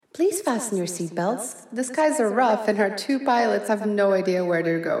Please fasten your seatbelts. The skies are rough and our two pilots have no idea where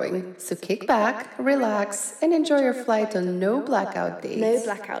they're going. So kick back, relax, and enjoy your flight on no blackout dates. No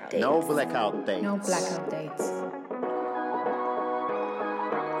blackout dates. No blackout dates. No blackout dates.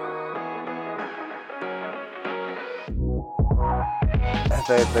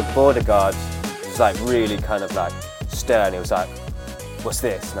 The border guard was like really kind of like stern. He was like, "What's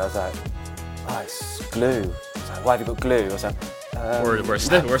this?" And I was like, "Oh, it's glue." I was like, "Why have you got glue?" I was like,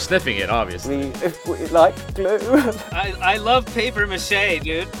 We're sniffing it, obviously. we like glue." I love paper mache,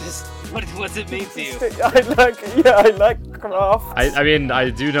 dude. Just what's it mean to you? I like craft. I mean,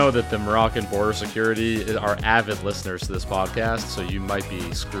 I do know that the Moroccan border security are avid listeners to this podcast, so you might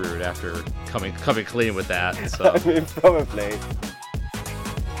be screwed after coming clean with that. So. I mean, probably.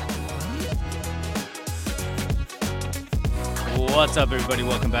 What's up, everybody?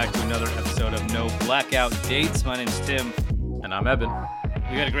 Welcome back to another episode of No Blackout Dates. My name's Tim. And I'm Eben.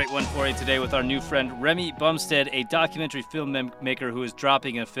 We got a great one for you today with our new friend Remy Bumstead, a documentary filmmaker who is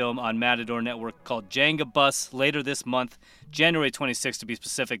dropping a film on Matador Network called Jenga Bus later this month, January 26th to be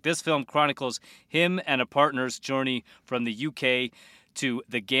specific. This film chronicles him and a partner's journey from the UK to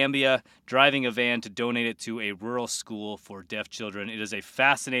the Gambia, driving a van to donate it to a rural school for deaf children. It is a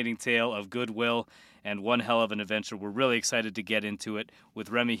fascinating tale of goodwill and one hell of an adventure. We're really excited to get into it with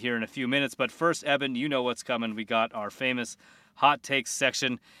Remy here in a few minutes. But first, Eben, you know what's coming. We got our famous hot takes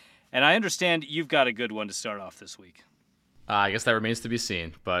section. And I understand you've got a good one to start off this week. I guess that remains to be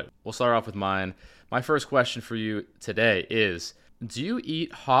seen, but we'll start off with mine. My first question for you today is, do you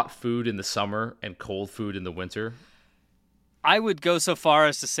eat hot food in the summer and cold food in the winter? I would go so far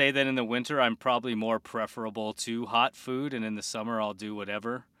as to say that in the winter, I'm probably more preferable to hot food, and in the summer, I'll do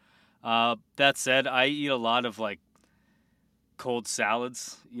whatever. That said, I eat a lot of like cold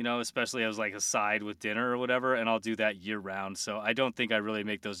salads, especially as like a side with dinner or whatever, and I'll do that year round. So I don't think I really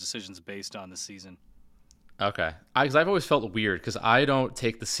make those decisions based on the season. Okay. Because I've always felt weird because I don't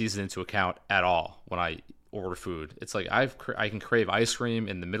take the season into account at all when I order food. It's like I can crave ice cream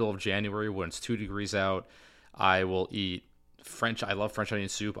in the middle of January when it's 2 degrees out. I will eat I love French onion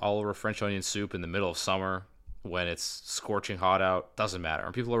soup. I'll order French onion soup in the middle of summer when it's scorching hot out. Doesn't matter.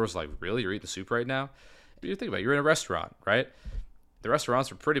 And people are always like, really? You're eating soup right now? But you think about it, you're in a restaurant, right? The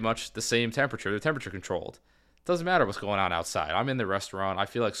restaurants are pretty much the same temperature. They're temperature controlled. It doesn't matter what's going on outside. I'm in the restaurant. I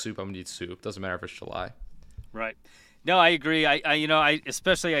feel like soup. I'm going to eat soup. Doesn't matter if it's July. Right. No, I agree. I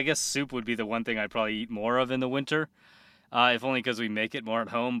especially, I guess soup would be the one thing I'd probably eat more of in the winter, if only because we make it more at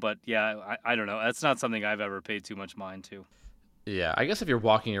home. But yeah, I don't know. That's not something I've ever paid too much mind to. Yeah, I guess if you're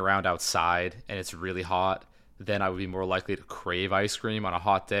walking around outside and it's really hot, then I would be more likely to crave ice cream on a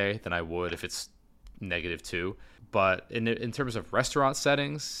hot day than I would if it's -2. But in terms of restaurant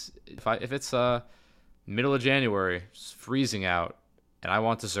settings, if it's middle of January, it's freezing out, and I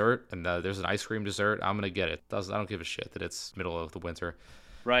want dessert, and there's an ice cream dessert, I'm gonna get it. I don't give a shit that it's middle of the winter.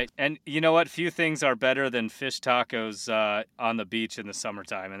 Right, and you know what? Few things are better than fish tacos on the beach in the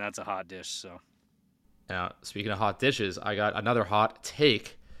summertime, and that's a hot dish. So. Now, speaking of hot dishes, I got another hot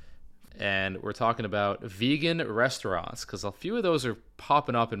take, and we're talking about vegan restaurants, because a few of those are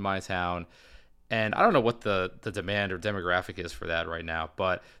popping up in my town, and I don't know what the demand or demographic is for that right now,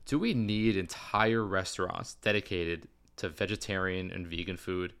 but do we need entire restaurants dedicated to vegetarian and vegan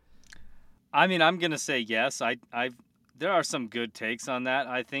food? I mean, I'm going to say yes. There are some good takes on that.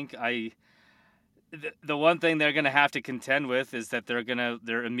 I think the one thing they're going to have to contend with is that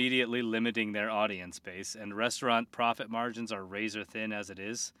they're immediately limiting their audience base, and restaurant profit margins are razor thin as it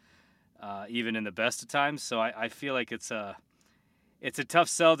is, even in the best of times. So I feel like it's a tough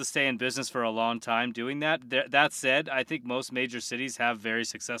sell to stay in business for a long time doing that. That said, I think most major cities have very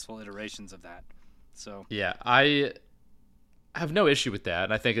successful iterations of that. So yeah, I have no issue with that,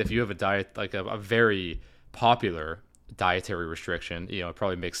 and I think if you have a diet like a very popular dietary restriction, it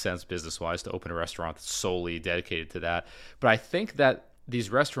probably makes sense business-wise to open a restaurant that's solely dedicated to that. But I think that these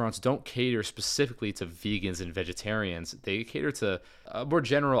restaurants don't cater specifically to vegans and vegetarians. They cater to a more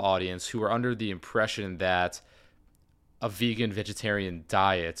general audience who are under the impression that a vegan vegetarian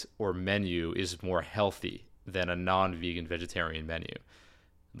diet or menu is more healthy than a non-vegan vegetarian menu.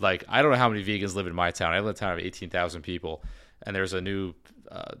 Like, I don't know how many vegans live in my town. I live in a town of 18,000 people, and there's a new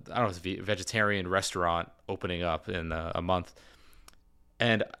vegetarian restaurant opening up in a month.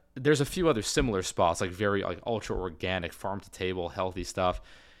 And there's a few other similar spots, like very like ultra organic, farm to table, healthy stuff.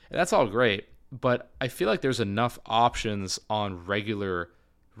 And that's all great. But I feel like there's enough options on regular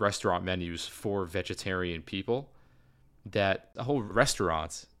restaurant menus for vegetarian people that a whole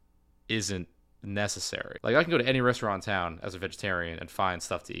restaurant isn't necessary. Like, I can go to any restaurant in town as a vegetarian and find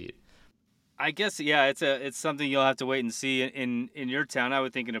stuff to eat. I guess yeah, it's something you'll have to wait and see in your town. I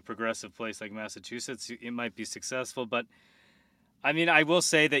would think in a progressive place like Massachusetts, it might be successful. But I mean, I will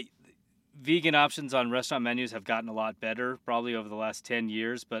say that vegan options on restaurant menus have gotten a lot better, probably over the last 10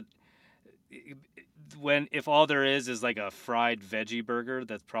 years. But if all there is like a fried veggie burger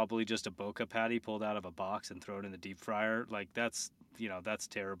that's probably just a boca patty pulled out of a box and thrown in the deep fryer, like that's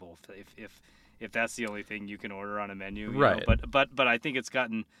terrible if that's the only thing you can order on a menu, Right. But I think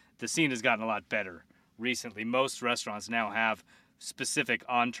the scene has gotten a lot better recently. Most restaurants now have specific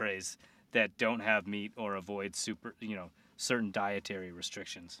entrees that don't have meat or avoid certain dietary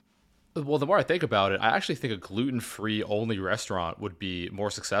restrictions. Well, the more I think about it, I actually think a gluten-free only restaurant would be more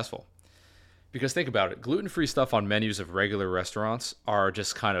successful. Because think about it, gluten-free stuff on menus of regular restaurants are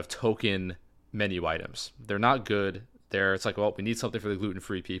just kind of token menu items. They're not good. It's like, well, we need something for the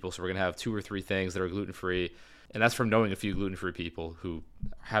gluten-free people, so we're going to have 2 or 3 things that are gluten-free. And that's from knowing a few gluten-free people who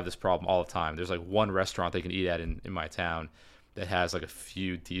have this problem all the time. There's like one restaurant they can eat at in my town that has like a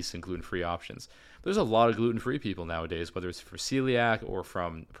few decent gluten-free options. There's a lot of gluten-free people nowadays, whether it's for celiac or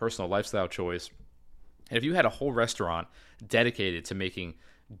from personal lifestyle choice. And if you had a whole restaurant dedicated to making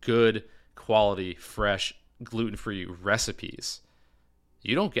good, quality, fresh, gluten-free recipes,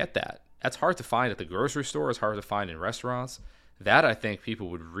 you don't get that. That's hard to find at the grocery store. It's hard to find in restaurants. That, I think, people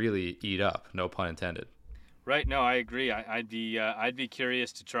would really eat up, no pun intended. Right. No, I agree. I'd be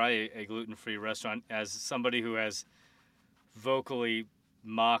curious to try a gluten-free restaurant as somebody who has vocally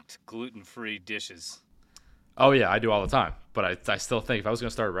mocked gluten-free dishes. Oh, yeah, I do all the time. But I still think if I was going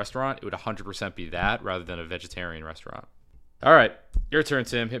to start a restaurant, it would 100% be that rather than a vegetarian restaurant. All right. Your turn,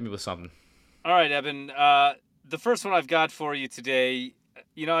 Tim. Hit me with something. All right, Evan. The first one I've got for you today,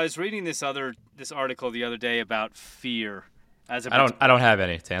 I was reading this article the other day about fear. I don't have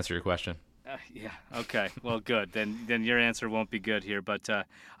any to answer your question. Yeah. Okay. Well, good. Then your answer won't be good here. But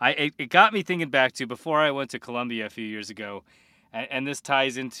it got me thinking back to before I went to Colombia a few years ago, and this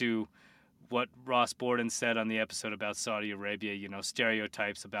ties into what Ross Borden said on the episode about Saudi Arabia.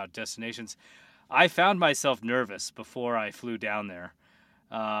 Stereotypes about destinations. I found myself nervous before I flew down there,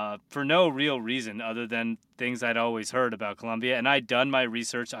 for no real reason other than things I'd always heard about Colombia. And I'd done my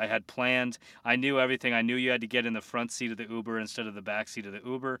research. I had planned. I knew everything. I knew you had to get in the front seat of the Uber instead of the back seat of the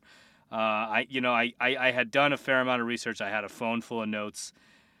Uber. I had done a fair amount of research. I had a phone full of notes.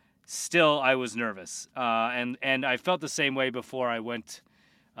 Still, I was nervous. And I felt the same way before I went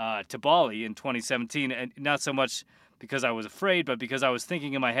to Bali in 2017. And not so much because I was afraid, but because I was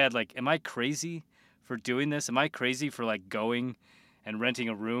thinking in my head, like, am I crazy for doing this? Am I crazy for, like, going and renting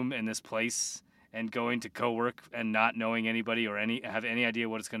a room in this place and going to co-work and not knowing anybody or have any idea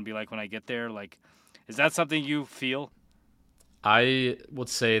what it's going to be like when I get there? Like, is that something you feel? I would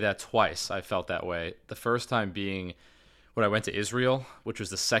say that twice I felt that way. The first time being when I went to Israel, which was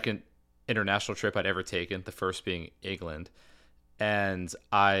the second international trip I'd ever taken, the first being England. And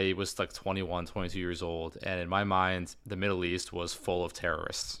I was like 21, 22 years old. And in my mind, the Middle East was full of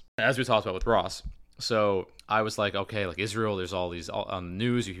terrorists, as we talked about with Ross. So I was like, okay, like Israel, there's all these on the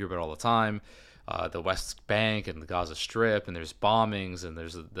news, you hear about it all the time. The West Bank and the Gaza Strip, and there's bombings, and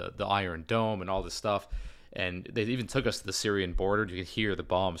there's the Iron Dome and all this stuff. And they even took us to the Syrian border. You could hear the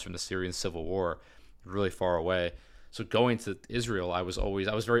bombs from the Syrian civil war really far away. So going to Israel, I was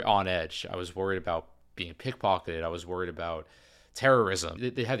very on edge. I was worried about being pickpocketed. I was worried about terrorism.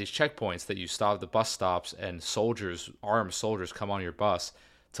 They had these checkpoints that you stop at the bus stops, and armed soldiers come on your bus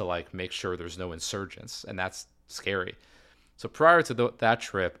to like make sure there's no insurgents, and that's scary. So prior to that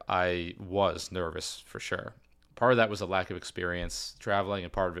trip, I was nervous for sure. Part of that was a lack of experience traveling,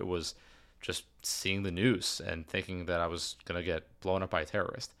 and part of it was just seeing the news and thinking that I was going to get blown up by a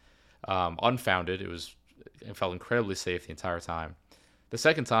terrorist. Unfounded. It felt incredibly safe the entire time. The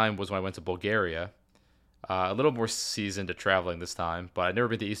second time was when I went to Bulgaria. A little more seasoned at traveling this time, but I'd never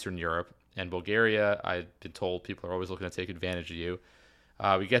been to Eastern Europe. And Bulgaria, I'd been told people are always looking to take advantage of you.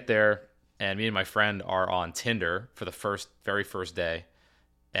 We get there, and me and my friend are on Tinder for the very first day,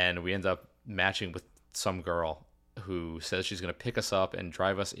 and we end up matching with some girl who says she's going to pick us up and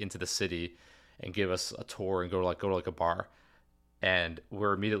drive us into the city and give us a tour and go to a bar. And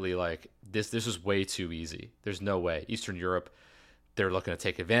we're immediately like, this is way too easy. There's no way. Eastern Europe, they're looking to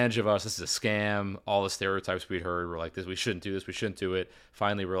take advantage of us. This is a scam. All the stereotypes we'd heard were like, this, we shouldn't do this. We shouldn't do it.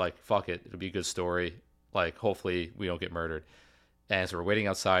 Finally, we're like, fuck it. It'll be a good story. Like, hopefully we don't get murdered. And so we're waiting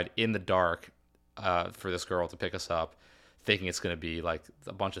outside in the dark for this girl to pick us up, thinking it's going to be like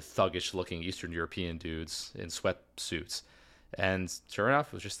a bunch of thuggish looking Eastern European dudes in sweatsuits. And sure enough,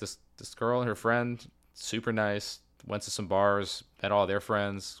 it was just this girl and her friend, super nice, went to some bars, met all their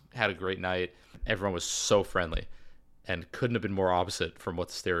friends, had a great night. Everyone was so friendly and couldn't have been more opposite from what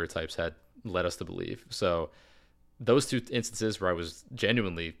the stereotypes had led us to believe. So those two instances where I was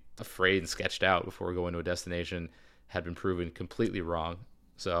genuinely afraid and sketched out before going to a destination had been proven completely wrong.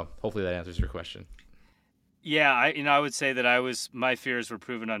 So hopefully that answers your question. Yeah, I would say that my fears were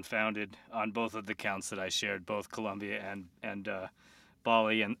proven unfounded on both of the counts that I shared, both Colombia and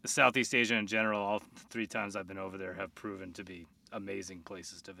Bali, and Southeast Asia in general. All 3 times I've been over there have proven to be amazing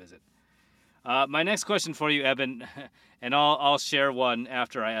places to visit. My next question for you, Eben, and I'll share one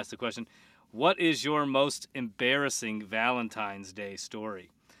after I ask the question. What is your most embarrassing Valentine's Day story?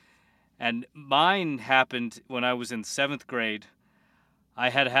 And mine happened when I was in 7th grade. I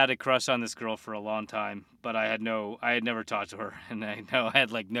had a crush on this girl for a long time, but I had never talked to her, and I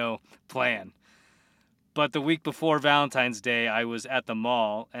had like no plan. But the week before Valentine's Day, I was at the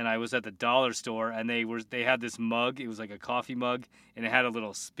mall, and I was at the dollar store, and they had this mug. It was like a coffee mug, and it had a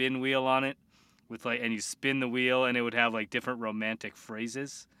little spin wheel on it, and you spin the wheel, and it would have like different romantic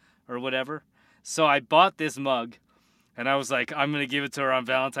phrases or whatever. So I bought this mug, and I was like, I'm gonna give it to her on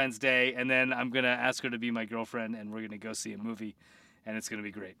Valentine's Day, and then I'm gonna ask her to be my girlfriend, and we're gonna go see a movie, and it's gonna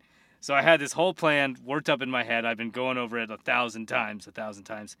be great. So I had this whole plan worked up in my head. I've been going over it 1,000 times.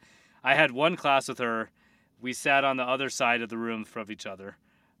 I had one class with her. We sat on the other side of the room from each other.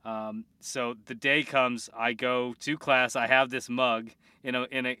 So the day comes, I go to class. I have this mug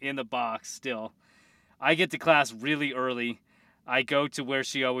in the box still. I get to class really early. I go to where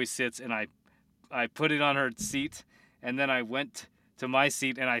she always sits, and I put it on her seat, and then I went to my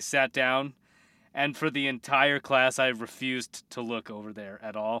seat and I sat down. And for the entire class, I refused to look over there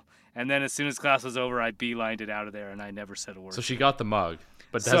at all. And then as soon as class was over, I beelined it out of there, and I never said a word. So she got the mug,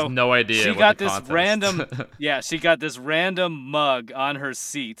 but has no idea. She got this random, she got this random mug on her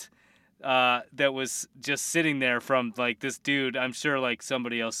seat that was just sitting there from like this dude. I'm sure like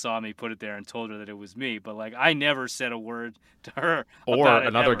somebody else saw me put it there and told her that it was me, but like I never said a word to her. Or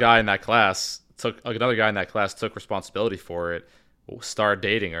another guy in that class took responsibility for it, started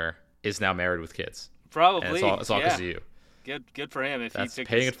dating her, is now married with kids. Probably. And it's all because of you. Good for him. That's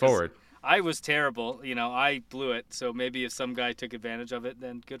paying it forward. I was terrible. I blew it. So maybe if some guy took advantage of it,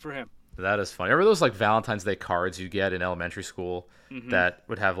 then good for him. That is funny. Remember those like Valentine's Day cards you get in elementary school that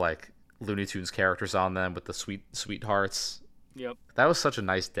would have like Looney Tunes characters on them with the sweethearts? Yep. That was such a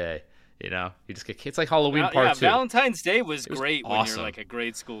nice day. You just get kids like Halloween part 2. Valentine's Day was great awesome. When you're like a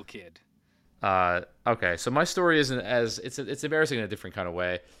grade school kid. Okay, so my story isn't it's embarrassing in a different kind of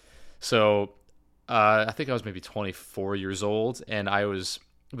way. So I think I was maybe 24 years old, and I was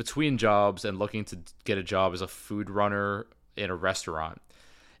between jobs and looking to get a job as a food runner in a restaurant.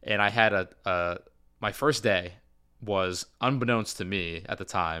 And I had my first day was, unbeknownst to me at the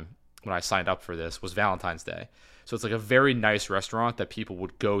time when I signed up for this, was Valentine's Day. So it's like a very nice restaurant that people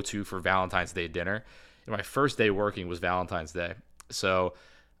would go to for Valentine's Day dinner. And my first day working was Valentine's Day. So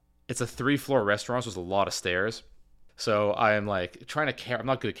it's a 3-floor restaurant, so there's a lot of stairs. So I am like trying to carry. I'm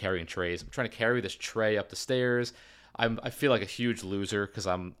not good at carrying trays. I'm trying to carry this tray up the stairs. I feel like a huge loser because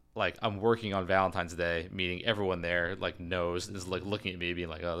I'm working on Valentine's Day, meaning everyone there like is like looking at me, being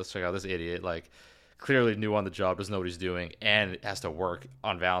like, oh, let's check out this idiot. Like clearly new on the job, doesn't know what he's doing, and has to work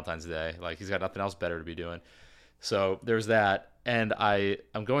on Valentine's Day. Like he's got nothing else better to be doing. So there's that, and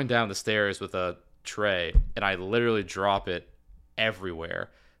I'm going down the stairs with a tray, and I literally drop it everywhere.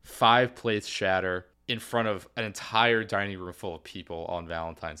 5 plates shatter in front of an entire dining room full of people on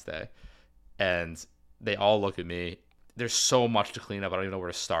Valentine's Day. And they all look at me. There's so much to clean up. I don't even know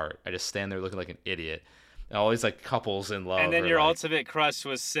where to start. I just stand there looking like an idiot. And all these like couples in love. And then your ultimate crush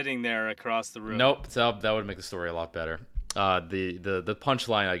was sitting there across the room. Nope. That would make the story a lot better. The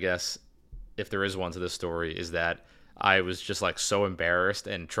punchline, I guess, if there is one to this story, is that I was just like so embarrassed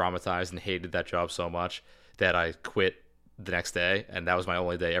and traumatized and hated that job so much that I quit the next day, and that was my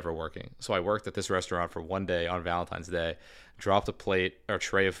only day ever working. So I worked at this restaurant for one day on Valentine's Day, dropped a plate or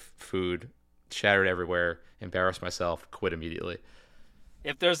tray of food, shattered everywhere, embarrassed myself, quit immediately.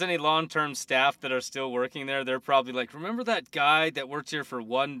 If there's any long-term staff that are still working there, they're probably like, remember that guy that worked here for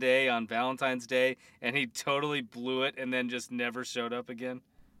one day on Valentine's Day and he totally blew it and then just never showed up again?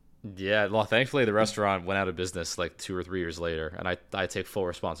 Yeah, well, thankfully the restaurant went out of business like 2 or 3 years later, and I take full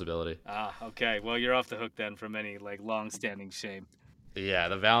responsibility. Okay. Well, you're off the hook then from any like long-standing shame. Yeah,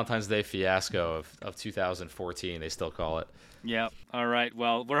 the Valentine's Day fiasco of 2014, they still call it. Yeah. All right.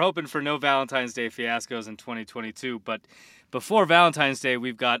 Well, we're hoping for no Valentine's Day fiascos in 2022, but before Valentine's Day,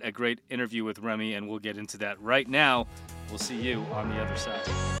 we've got a great interview with Remy, and we'll get into that right now. We'll see you on the other side.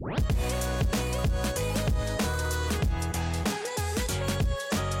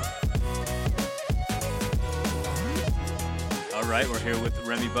 All right, we're here with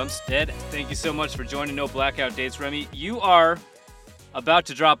Remy Bumstead. Thank you so much for joining No Blackout Dates, Remy. You are about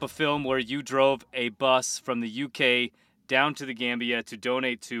to drop a film where you drove a bus from the UK down to the Gambia to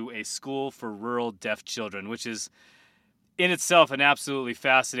donate to a school for rural deaf children, which is in itself an absolutely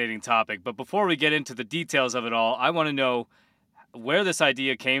fascinating topic. But before we get into the details of it all, I want to know where this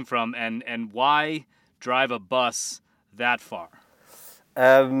idea came from and why drive a bus that far.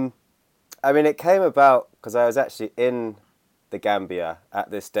 I mean, it came about because I was actually in the Gambia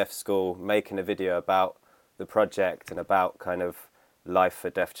at this deaf school making a video about the project and about kind of life for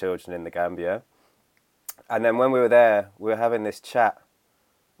deaf children in the Gambia. And then when we were there, we were having this chat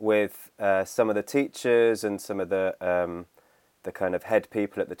with some of the teachers and some of the kind of head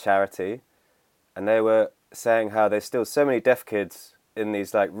people at the charity. And they were saying how there's still so many deaf kids in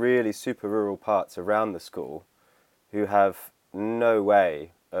these like really super rural parts around the school who have no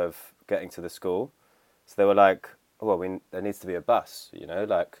way of getting to the school. So they were like, oh, well, there needs to be a bus, you know,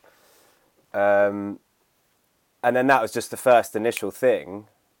 like... and then that was just the first initial thing.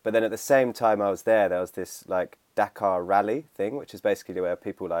 But then at the same time I was there was this like Dakar rally thing, which is basically where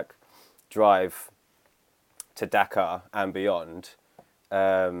people like drive to Dakar and beyond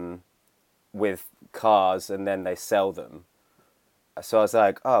with cars and then they sell them. So I was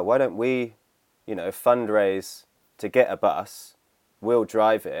like, oh, why don't we, you know, fundraise to get a bus, we'll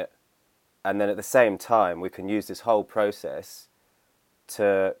drive it, and then at the same time we can use this whole process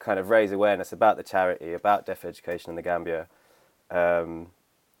to kind of raise awareness about the charity, about deaf education in the Gambia. And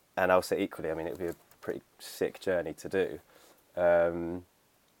also equally, I mean, it would be a pretty sick journey to do. So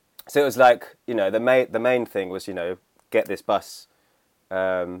it was like, you know, the main thing was, you know, get this bus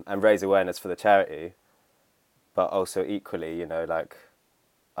and raise awareness for the charity. But also equally, you know, like,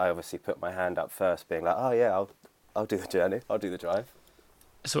 I obviously put my hand up first, being like, oh yeah, I'll do the journey, I'll do the drive.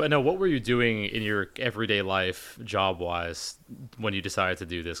 So, Anna, what were you doing in your everyday life, job-wise, when you decided to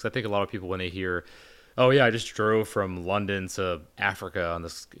do this? 'Cause I think a lot of people, when they hear, oh yeah, I just drove from London to Africa on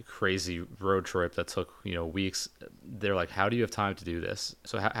this crazy road trip that took, you know, weeks, they're like, how do you have time to do this?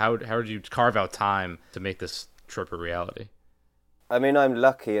 So how did you carve out time to make this trip a reality? I mean, I'm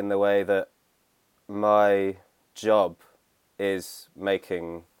lucky in the way that my job is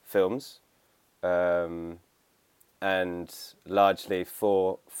making films, and largely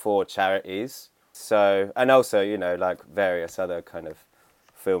for charities. So, and also, you know, like various other kind of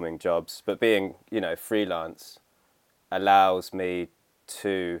filming jobs, but being, you know, freelance allows me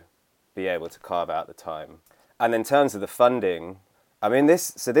to be able to carve out the time. And in terms of the funding, I mean,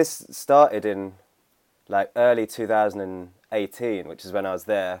 this started in like early 2018, which is when I was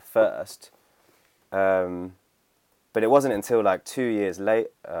there first. But it wasn't until like 2 years late,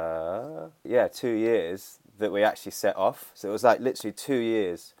 2 years that we actually set off. So it was like literally 2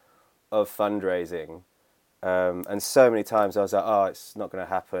 years of fundraising. And so many times I was like, oh, it's not going to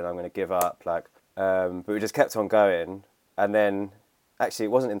happen, I'm going to give up. Like, but we just kept on going. And then actually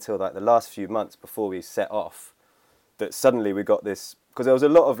it wasn't until like the last few months before we set off that suddenly we got this, because there was a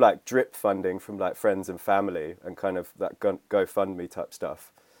lot of like drip funding from like friends and family and kind of that GoFundMe type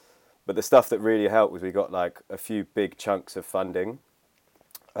stuff. But the stuff that really helped was we got like a few big chunks of funding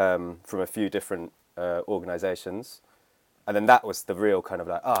from a few different organisations. And then that was the real kind of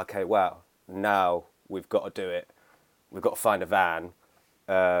like, oh, okay, wow, now we've got to do it. We've got to find a van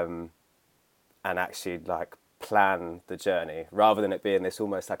and actually like plan the journey rather than it being this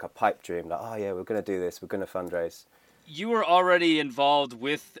almost like a pipe dream, like, oh yeah, we're going to do this, we're going to fundraise. You were already involved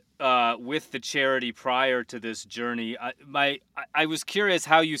with the charity prior to this journey. I was curious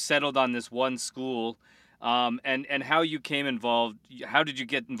how you settled on this one school, and how you came involved. How did you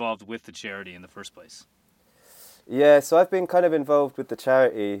get involved with the charity in the first place? Yeah, so I've been kind of involved with the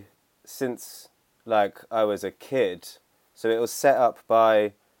charity since like I was a kid. So it was set up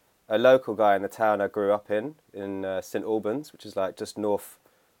by a local guy in the town I grew up in St Albans, which is like just north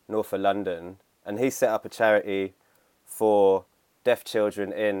of London, and he set up a charity for deaf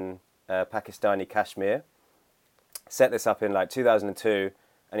children in Pakistani Kashmir. Set this up in like 2002,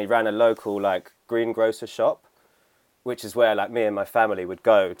 and he ran a local like greengrocer shop, which is where like me and my family would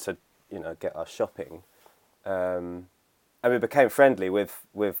go to, you know, get our shopping. And we became friendly with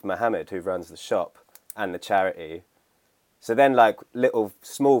Mohammed, who runs the shop and the charity. So then like little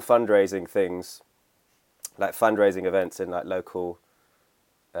small fundraising things, like fundraising events in like local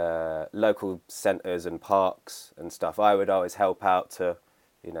centres and parks and stuff, I would always help out to,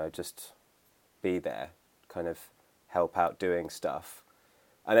 you know, just be there, kind of help out doing stuff.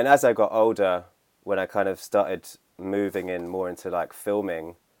 And then as I got older, when I kind of started moving in more into like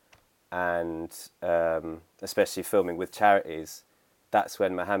filming and especially filming with charities, that's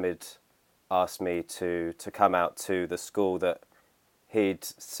when Mohammed asked me to come out to the school that he'd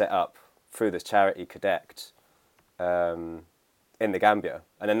set up through this charity, Cadect, in the Gambia.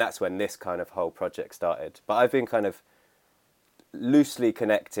 And then that's when this kind of whole project started. But I've been kind of loosely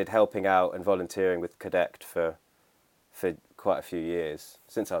connected, helping out and volunteering with Codect for quite a few years,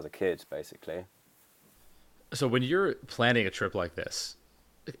 since I was a kid, basically. So when you're planning a trip like this,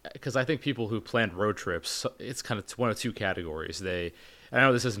 because I think people who plan road trips, it's kind of one of two categories. I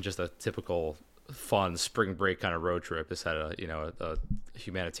know this isn't just a typical fun spring break kind of road trip. This had a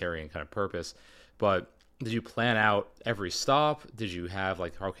humanitarian kind of purpose. But did you plan out every stop? Did you have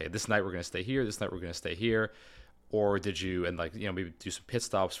like, okay, this night we're going to stay here, this night we're going to stay here? Or did you, and like, maybe do some pit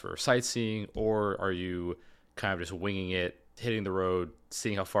stops for sightseeing? Or are you kind of just winging it, hitting the road,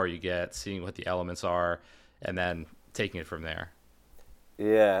 seeing how far you get, seeing what the elements are, and then taking it from there?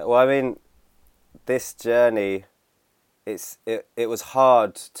 Yeah, well, I mean, this journey, it was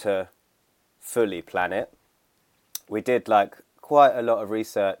hard to fully plan it. We did like quite a lot of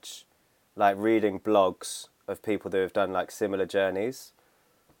research, like reading blogs of people that have done like similar journeys.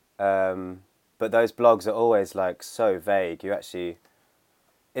 But those blogs are always like so vague. You actually,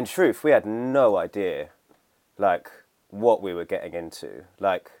 in truth, we had no idea like what we were getting into.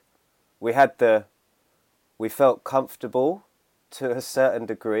 Like we felt comfortable to a certain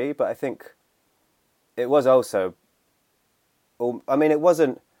degree, but I think it was also, I mean, it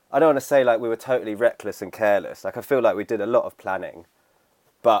wasn't, I don't want to say like we were totally reckless and careless. Like I feel like we did a lot of planning,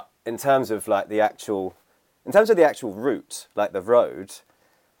 but in terms of the actual route, like the road,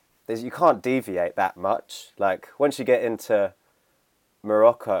 you can't deviate that much. Like once you get into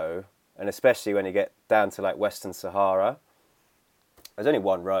Morocco, and especially when you get down to like Western Sahara, there's only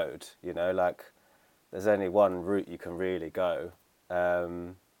one road, like there's only one route you can really go.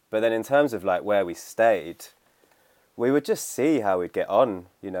 But then in terms of like where we stayed, we would just see how we'd get on.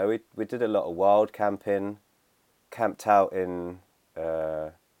 We did a lot of wild camping, camped out in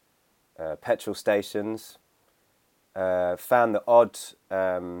petrol stations, found the odd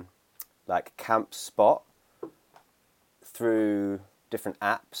like camp spot through different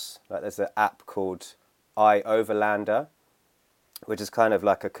apps. Like there's an app called iOverlander, which is kind of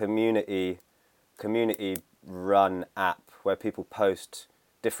like a community run app where people post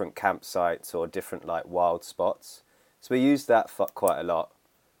different campsites or different like wild spots. So we used that for quite a lot,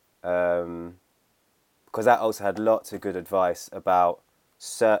 because that also had lots of good advice about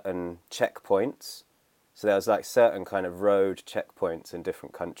certain checkpoints. So there was like certain kind of road checkpoints in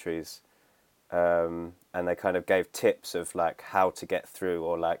different countries, and they kind of gave tips of like how to get through,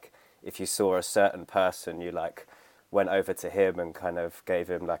 or like if you saw a certain person, you like went over to him and kind of gave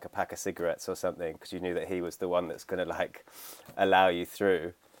him like a pack of cigarettes or something, because you knew that he was the one that's going to like allow you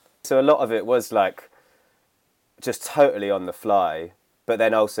through. So a lot of it was like just totally on the fly, but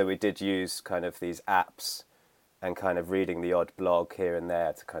then also we did use kind of these apps and kind of reading the odd blog here and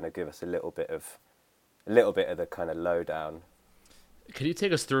there to kind of give us a little bit of the kind of lowdown. Can you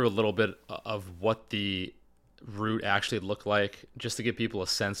take us through a little bit of what the route actually looked like, just to give people a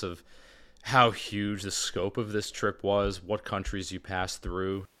sense of how huge the scope of this trip was, what countries you passed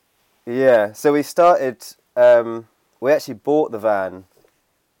through? Yeah, so we started, we actually bought the van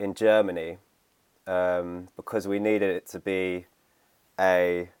in Germany because we needed it to be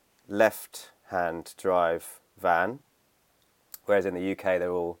a left-hand drive van, whereas in the UK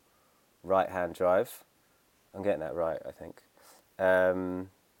they're all right-hand drive. I'm getting that right, I think. So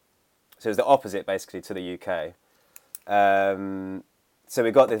it's the opposite basically to the UK. So we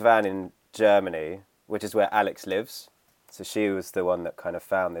got this van in Germany, which is where Alex lives. So she was the one that kind of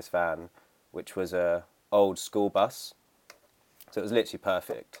found this van, which was a old school bus. So it was literally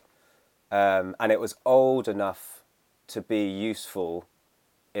perfect. And it was old enough to be useful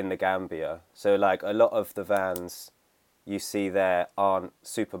in the Gambia. So like a lot of the vans you see there aren't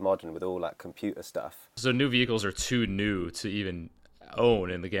super modern with all like computer stuff. So new vehicles are too new to even own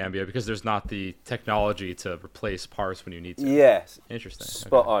in the Gambia because there's not the technology to replace parts when you need to. Yes. Interesting.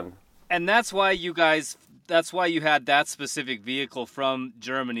 Spot on. And that's why you had that specific vehicle from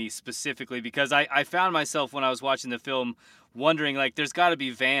Germany specifically, because I found myself when I was watching the film wondering, like, there's got to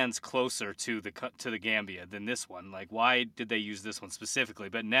be vans closer to the Gambia than this one. Like, why did they use this one specifically?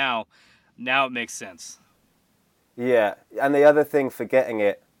 But now it makes sense. Yeah, and the other thing for getting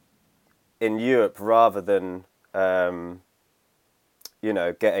it in Europe rather than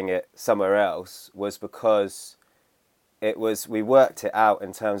getting it somewhere else was because we worked it out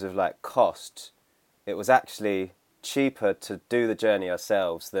in terms of like cost. It was actually cheaper to do the journey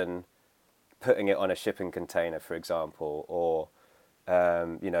ourselves than putting it on a shipping container, for example, or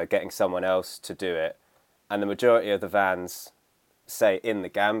getting someone else to do it. And the majority of the vans, say in the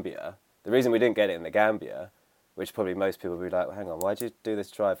Gambia, the reason we didn't get it in the Gambia, which probably most people would be like, well, hang on, why'd you do this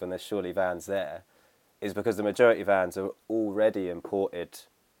drive when there's surely vans there, is because the majority vans are already imported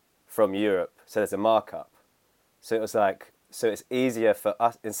from Europe, so there's a markup. So it was like, so it's easier for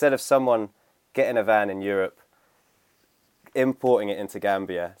us, instead of someone getting a van in Europe, importing it into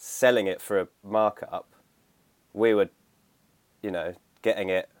Gambia, selling it for a markup, we were, getting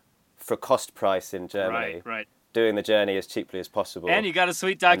it for cost price in Germany. Right. Doing the journey as cheaply as possible. And you got a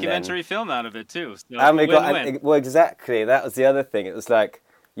sweet documentary film out of it too. So and we win-win. well, exactly. That was the other thing. It was like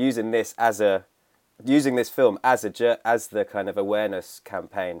using this film as the kind of awareness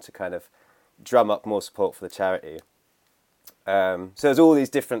campaign to kind of drum up more support for the charity. So there's all these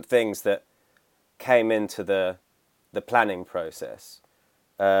different things that came into the planning process.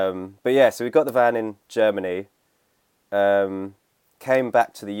 But yeah, so we got the van in Germany, came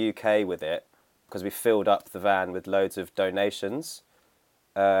back to the UK with it because we filled up the van with loads of donations.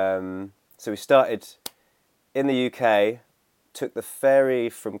 So we started in the UK, took the ferry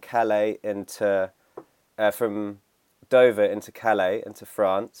from Calais from Dover into Calais into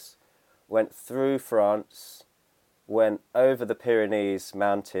France, went through France, went over the Pyrenees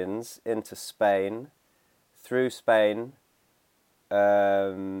mountains into Spain, through Spain,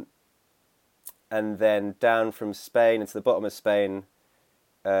 and then down from Spain into the bottom of Spain,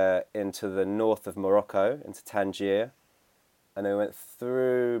 into the north of Morocco, into Tangier, and then we went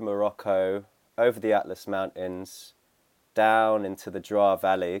through Morocco, over the Atlas Mountains, down into the Dra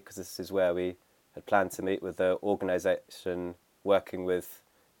Valley, because this is where we had planned to meet with the organisation working with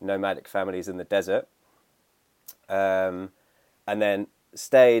nomadic families in the desert, and then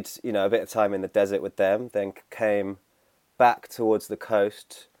stayed, a bit of time in the desert with them, then came back towards the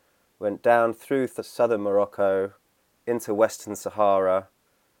coast, went down through the southern Morocco, into Western Sahara,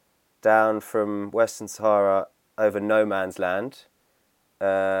 down from Western Sahara over no man's land,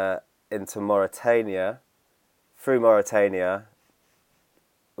 into Mauritania, through Mauritania,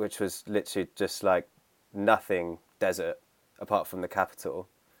 which was literally just like nothing desert apart from the capital,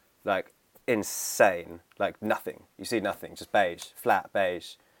 like insane, like nothing. You see nothing, just beige, flat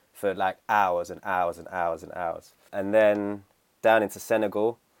beige, for like hours and hours and hours and hours. And then down into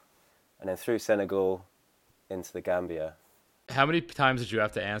Senegal, and then through Senegal into the Gambia. How many times did you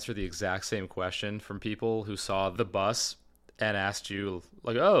have to answer the exact same question from people who saw the bus and asked you,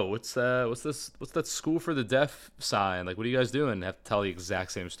 like, oh, what's that school for the deaf sign? Like, what are you guys doing? And have to tell the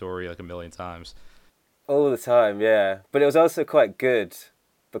exact same story like a million times. All the time, yeah. But it was also quite good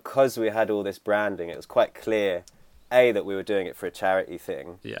because we had all this branding. It was quite clear, A, that we were doing it for a charity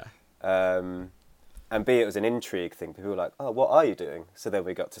thing. Yeah. And B, it was an intrigue thing. People were like, oh, what are you doing? So then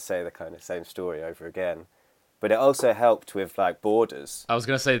we got to say the kind of same story over again. But it also helped with like borders. I was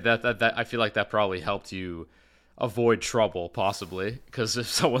going to say that I feel like that probably helped you avoid trouble, possibly, because if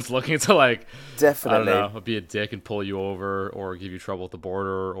someone's looking to like, definitely, I don't know, be a dick and pull you over or give you trouble at the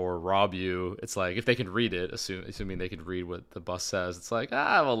border or rob you, it's like if they can read it, assuming they can read what the bus says, it's like,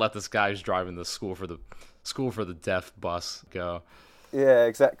 we'll let this guy who's driving the school for the deaf bus go. Yeah,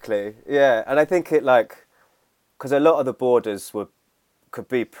 exactly. Yeah, and I think it like, because a lot of the borders could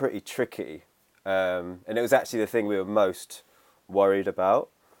be pretty tricky, and it was actually the thing we were most worried about.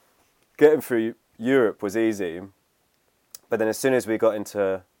 Getting through Europe was easy, but then as soon as we got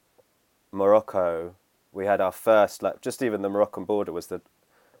into Morocco, we had our first, like, just even the Moroccan border was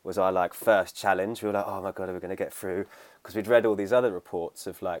our like first challenge. We were like, oh my God, are we going to get through? Because we'd read all these other reports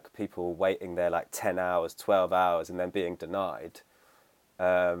of like people waiting there like 10 hours, 12 hours and then being denied.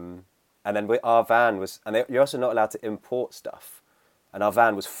 And then our van was, and you're also not allowed to import stuff. And our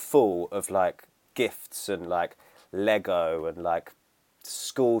van was full of like gifts and like Lego and like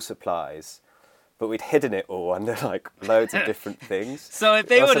school supplies. But we'd hidden it all under like loads of different things. So if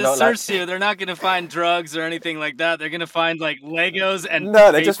they would have searched you, they're not going to find drugs or anything like that. They're going to find like Legos and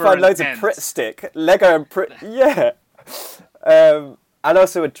no, they just find loads pens. of Pritt stick, Lego and Pritt. Yeah. And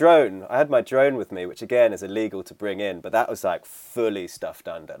also a drone. I had my drone with me, which again is illegal to bring in, but that was like fully stuffed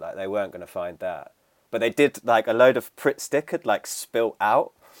under. Like they weren't going to find that. But they did like a load of Pritt stick had like spilt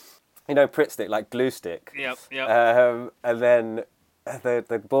out. You know, Pritt stick, like glue stick. Yep. And then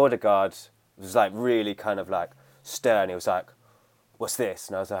the border guard was like really kind of like stern. He was like, what's this?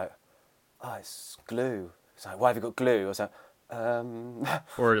 And I was like, oh, it's glue. He's like, why have you got glue? I was like,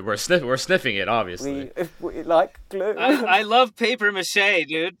 We're sniffing it, obviously. We like glue. I love paper mache,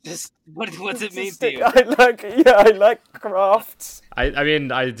 dude. Just what's it mean to you? I like crafts. I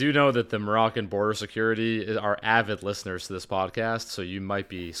mean, I do know that the Moroccan border security are avid listeners to this podcast, so you might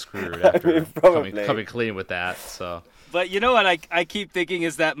be screwed after coming clean with that. So. But you know what I keep thinking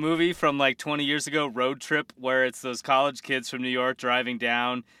is that movie from like 20 years ago, Road Trip, where it's those college kids from New York driving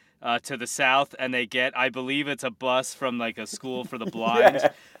down to the south, and they get, I believe it's a bus from like a school for the blind.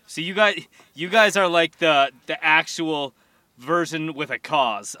 Yeah. So you guys are like the actual version with a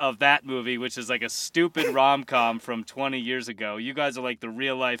cause of that movie, which is like a stupid rom-com from 20 years ago. You guys are like the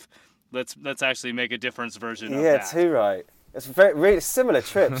real life, let's actually make a difference version of that. Yeah, too right. It's a really similar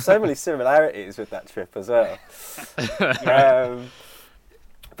trip. So many similarities with that trip as well.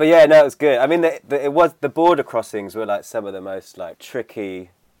 But yeah, no, it was good. I mean, the border crossings were like some of the most like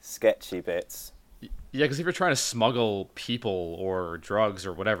tricky, sketchy bits. Yeah, because if you're trying to smuggle people or drugs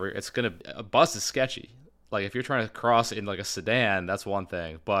or whatever, a bus is sketchy. Like if you're trying to cross in like a sedan, that's one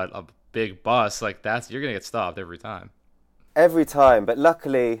thing, but a big bus like you're gonna get stopped every time. Every time, but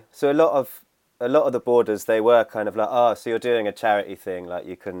luckily, so a lot of the borders, they were kind of like, oh, so you're doing a charity thing, like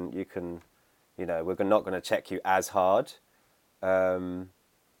you can, you know, we're not going to check you as hard.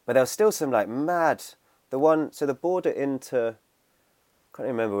 But there was still some like mad, the border into, I can't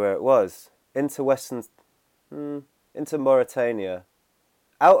remember where it was, into Mauritania,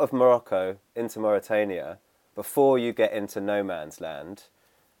 out of Morocco into Mauritania, before you get into no man's land.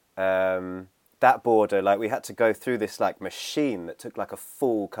 That border, like we had to go through this like machine that took like a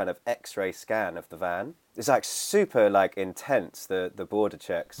full kind of X-ray scan of the van. It's like super like intense, the border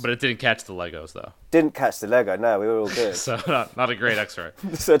checks. But it didn't catch the Legos though. Didn't catch the Lego, no, we were all good. So not a great X-ray.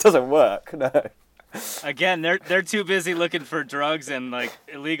 So it doesn't work, no. Again, they're too busy looking for drugs and like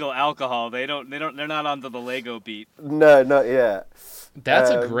illegal alcohol. They're not onto the Lego beat. No, not yet.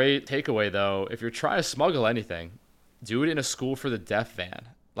 That's a great takeaway though. If you're trying to smuggle anything, do it in a school for the deaf van.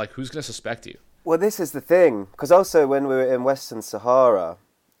 Like who's gonna suspect you? Well, this is the thing, because also when we were in Western Sahara,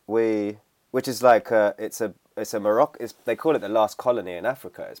 which is like it's a Morocco. They call it the last colony in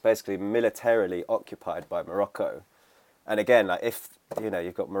Africa. It's basically militarily occupied by Morocco, and again, like if you know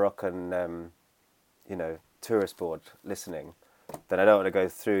you've got Moroccan, tourist board listening, then I don't want to go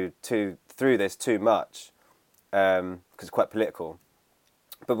through this too much, because it's quite political.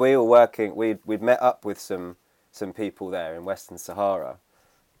 But we were working. We'd met up with some people there in Western Sahara.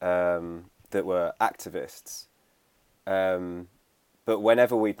 That were activists, but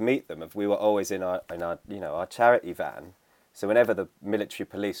whenever we'd meet them, we were always in our charity van. So whenever the military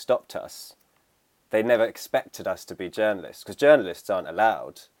police stopped us, they never expected us to be journalists, because journalists aren't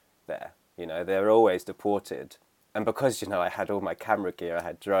allowed there. You know, they're always deported. And because I had all my camera gear, I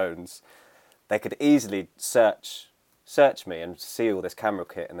had drones, they could easily search me and see all this camera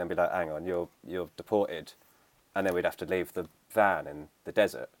kit, and then be like, "Hang on, you're deported," and then we'd have to leave the van in the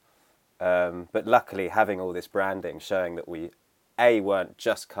desert. But luckily, having all this branding showing that we, weren't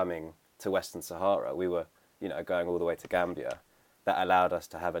just coming to Western Sahara, we were, going all the way to Gambia, that allowed us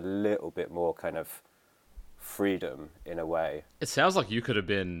to have a little bit more kind of freedom in a way. It sounds like you could have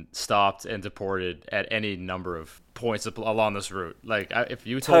been stopped and deported at any number of points along this route. Like, if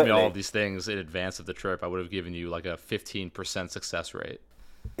you told me all of these things in advance of the trip, I would have given you like a 15% success rate.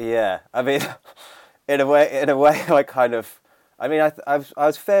 Yeah, I mean, in a way, I kind of. I mean, I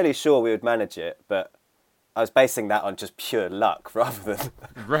was fairly sure we would manage it, but I was basing that on just pure luck rather than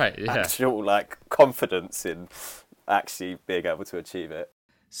actual like confidence in actually being able to achieve it.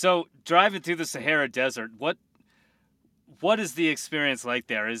 So driving through the Sahara Desert, what is the experience like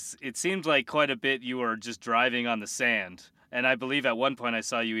there? It seemed like quite a bit you were just driving on the sand, and I believe at one point I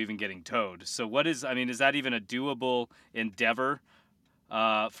saw you even getting towed. So is that even a doable endeavor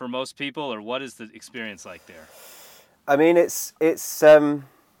for most people, or what is the experience like there? I mean, it's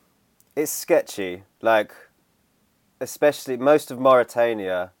sketchy. Like, especially most of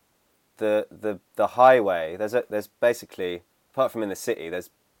Mauritania, the highway. There's basically, apart from in the city, there's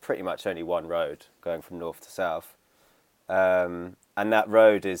pretty much only one road going from north to south, and that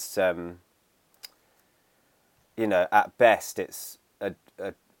road is, at best it's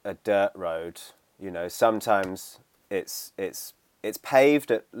a dirt road. Sometimes it's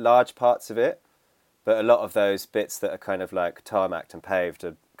paved at large parts of it. But a lot of those bits that are kind of like tarmacked and paved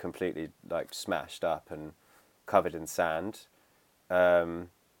are completely like smashed up and covered in sand. And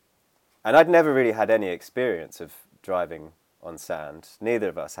I'd never really had any experience of driving on sand. Neither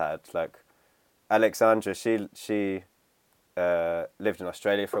of us had. Like Alexandra, she lived in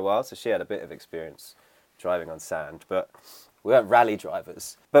Australia for a while, so she had a bit of experience driving on sand. But we weren't rally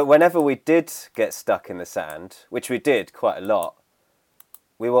drivers. But whenever we did get stuck in the sand, which we did quite a lot,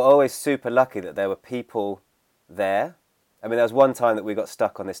 we were always super lucky that there were people there. I mean, there was one time that we got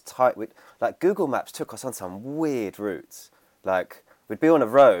stuck on this like Google Maps took us on some weird routes. Like, we'd be on a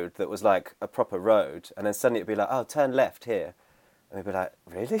road that was like a proper road, and then suddenly it'd be like, oh, turn left here. And we'd be like,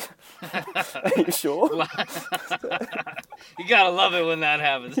 really? Are you sure? You gotta love it when that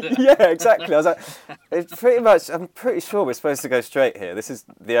happens. Yeah, exactly. I was like, I'm pretty sure we're supposed to go straight here. This is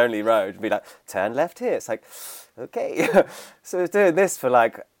the only road. We'd be like, turn left here. It's like, okay. So we're doing this for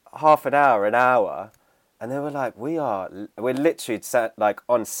like half an hour, an hour, and they were like, we're literally like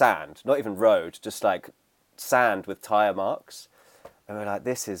on sand, not even road, just like sand with tire marks. And we're like,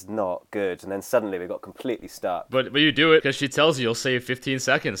 this is not good. And then suddenly we got completely stuck. But you do it because she tells you you'll save 15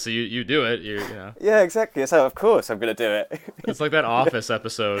 seconds. So you do it. You know. Yeah, exactly. So of course I'm going to do it. It's like that Office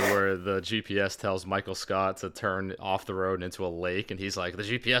episode where the GPS tells Michael Scott to turn off the road into a lake. And he's like, the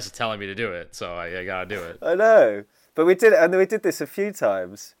GPS is telling me to do it. So I got to do it. I know. But we did it. And we did this a few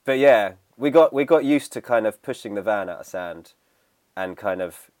times. But yeah, we got used to kind of pushing the van out of sand and kind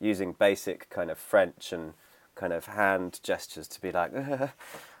of using basic kind of French and kind of hand gestures to be like,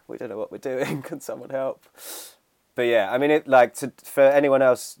 we don't know what we're doing, can someone help? But yeah, I mean, for anyone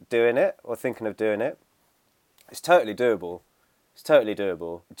else doing it or thinking of doing it, it's totally doable. It's totally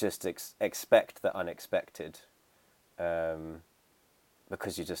doable. Just expect the unexpected,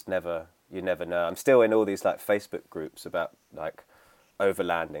 because you never know. I'm still in all these like Facebook groups about like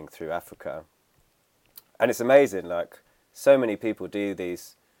overlanding through Africa, and it's amazing. Like so many people do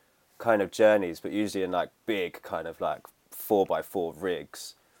these kind of journeys, but usually in like big kind of like 4x4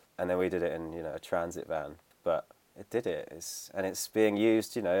 rigs, and then we did it in a transit van, but it did it. It's being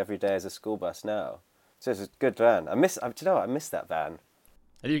used every day as a school bus now, so it's a good van. I miss that van.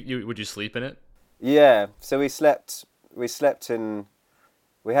 And would you sleep in it? Yeah, so we slept in,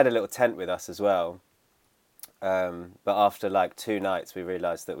 we had a little tent with us as well, but after like 2 nights we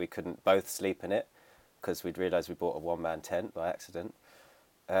realised that we couldn't both sleep in it because we'd realised we bought a one-man tent by accident.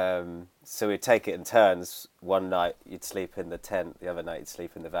 So we'd take it in turns. One night you'd sleep in the tent, the other night you'd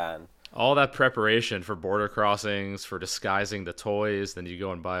sleep in the van. All that preparation for border crossings, for disguising the toys, then you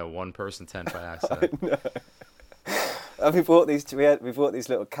go and buy a one-person tent by accident. And we bought these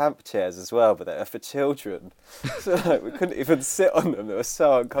little camp chairs as well, but they're for children. So like, we couldn't even sit on them. They were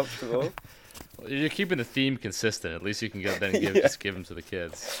so uncomfortable. You're keeping the theme consistent. At least you can just give them to the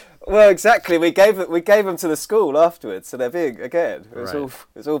kids. Well, exactly. We gave them to the school afterwards, so they're being again. It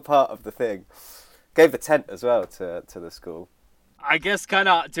was all part of the thing. Gave the tent as well to the school. I guess kind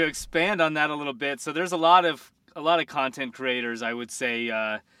of to expand on that a little bit. So there's a lot of content creators, I would say,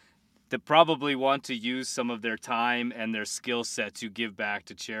 that probably want to use some of their time and their skill set to give back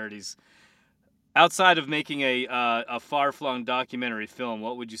to charities. Outside of making a far-flung documentary film,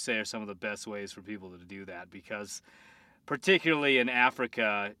 what would you say are some of the best ways for people to do that? Because particularly in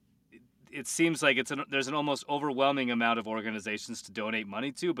Africa, it seems like there's an almost overwhelming amount of organizations to donate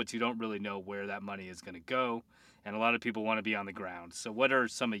money to, but you don't really know where that money is going to go. And a lot of people want to be on the ground. So what are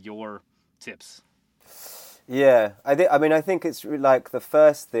some of your tips? Yeah, I think it's like the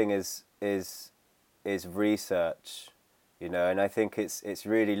first thing is research, and I think it's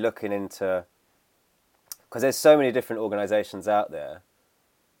really looking into, because there's so many different organizations out there,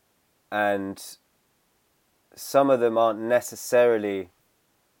 and some of them aren't necessarily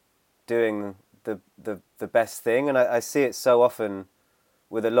doing the best thing, and I see it so often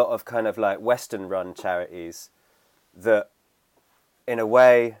with a lot of kind of like Western run charities that in a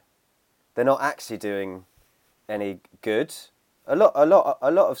way they're not actually doing any good. A lot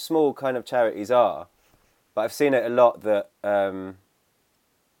of small kind of charities are, but I've seen it a lot that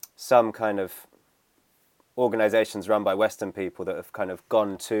some kind of organizations run by Western people that have kind of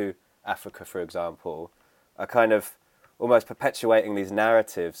gone to Africa, for example, are kind of almost perpetuating these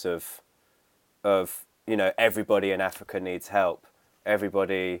narratives of everybody in Africa needs help.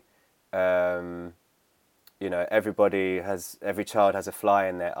 Everybody, every child has a fly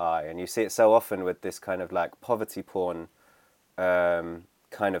in their eye, and you see it so often with this kind of like poverty porn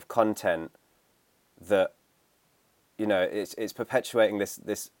kind of content that it's perpetuating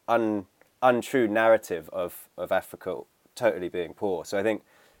this untrue narrative of Africa totally being poor. So I think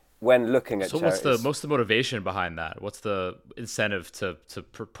when looking at charities, what's the motivation behind that? What's the incentive to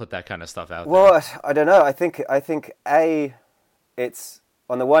put that kind of stuff out there? Well, I don't know. I think it's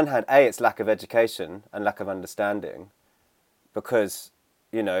on the one hand, it's lack of education and lack of understanding, because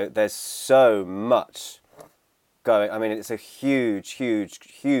there's so much going. I mean, it's a huge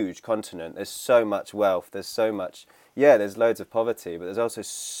continent. There's so much wealth. There's so much. Yeah, there's loads of poverty, but there's also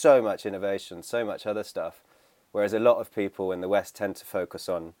so much innovation, so much other stuff. Whereas a lot of people in the West tend to focus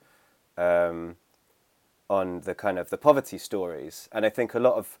on the kind of the poverty stories. And I think a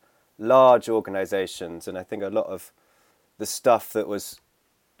lot of large organizations, and I think a lot of the stuff that was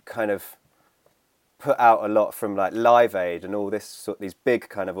kind of put out a lot from like Live Aid and all these big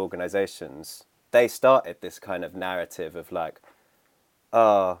kind of organizations, they started this kind of narrative of like,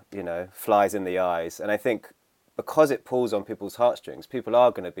 flies in the eyes. And I think because it pulls on people's heartstrings, people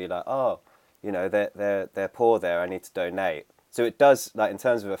are going to be like, they're poor there, I need to donate. So it does, like in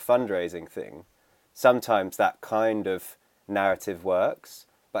terms of a fundraising thing, sometimes that kind of narrative works,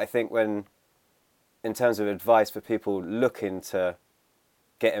 But I think in terms of advice for people looking to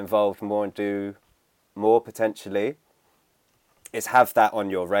get involved more and do more potentially, is have that on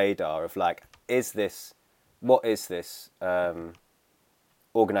your radar of like, what is this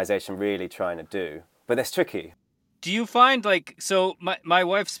organization really trying to do? But that's tricky. Do you find so my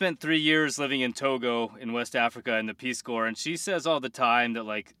wife spent 3 years living in Togo in West Africa in the Peace Corps, and she says all the time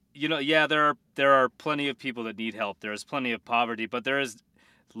that there are plenty of people that need help. There is plenty of poverty, but there is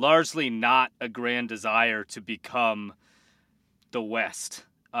largely not a grand desire to become the West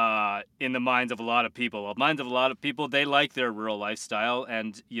in the minds of a lot of people. They like their rural lifestyle,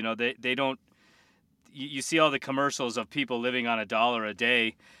 and they don't. You see all the commercials of people living on $1 a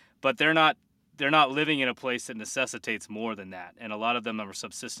day, but they're not living in a place that necessitates more than that, and a lot of them are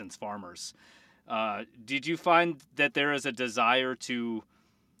subsistence farmers. Did you find that there is a desire to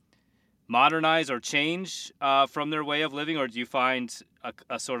modernize or change from their way of living, or do you find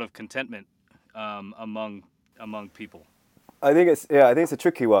a sort of contentment among people? I think it's a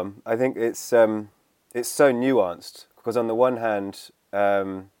tricky one. I think it's so nuanced because on the one hand,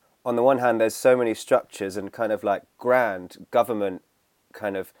 there's so many structures and kind of like grand government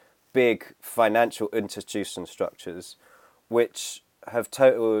kind of big financial institution structures, which have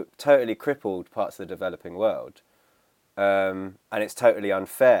totally crippled parts of the developing world, and it's totally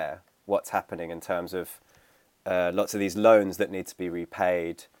unfair what's happening in terms of lots of these loans that need to be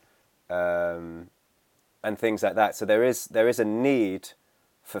repaid, and things like that. So there is a need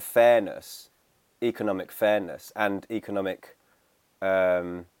for fairness, economic fairness, and economic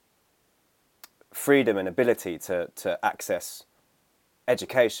freedom and ability to access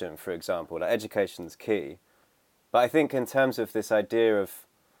education, for example. Like, education's key. But I think in terms of this idea of,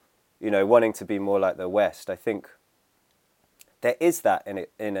 wanting to be more like the West, I think there is that in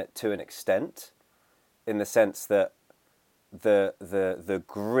it to an extent, in the sense that the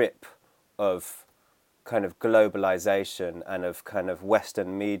grip of kind of globalization and of kind of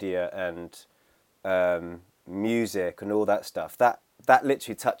Western media and music and all that stuff, that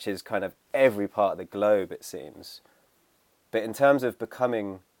literally touches kind of every part of the globe, it seems. But in terms of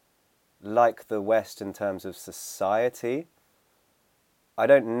becoming like the West in terms of society, I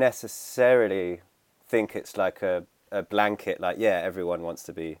don't necessarily think it's like a blanket, like, yeah, everyone wants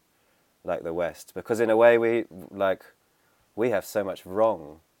to be like the West. Because in a way we have so much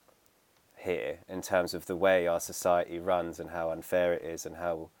wrong here in terms of the way our society runs and how unfair it is and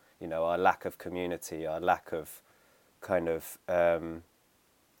how, our lack of community, our lack of kind of,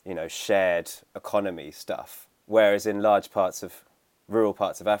 shared economy stuff. Whereas in rural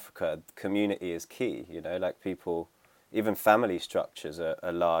parts of Africa, community is key, like people, even family structures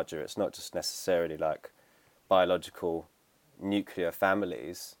are larger. It's not just necessarily like biological nuclear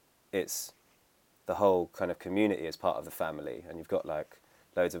families. It's the whole kind of community as part of the family. And you've got like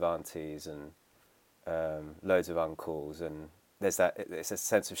loads of aunties and loads of uncles. And it's a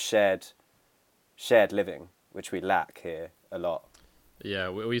sense of shared living, which we lack here a lot. Yeah,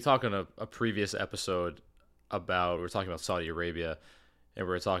 we talked in a previous episode we were talking about Saudi Arabia, and we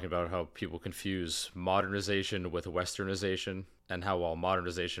were talking about how people confuse modernization with westernization, and how while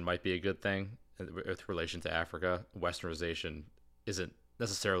modernization might be a good thing with relation to Africa, westernization isn't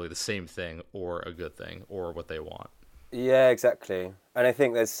necessarily the same thing or a good thing or what they want. Yeah, exactly. And I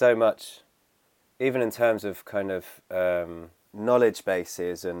think there's so much, even in terms of kind of knowledge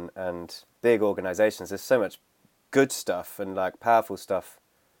bases and big organizations, there's so much good stuff and like powerful stuff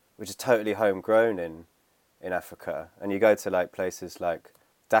which is totally homegrown in Africa. And you go to like places like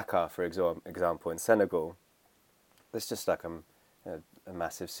Dakar, for example, in Senegal, there's just like a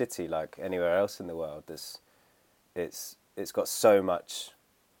massive city like anywhere else in the world. It's got so much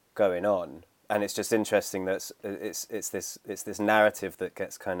going on, and it's just interesting that it's this narrative that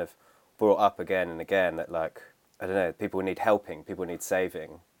gets kind of brought up again and again that, like, I don't know, people need helping, people need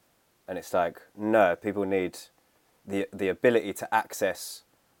saving, and it's like, no, people need the ability to access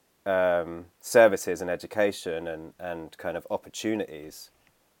services and education and kind of opportunities.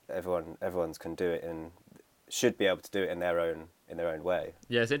 Everyone's can do it and should be able to do it in their own way.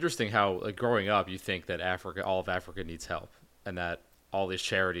 Yeah, it's interesting how, like, growing up, you think that all of Africa needs help, and that all these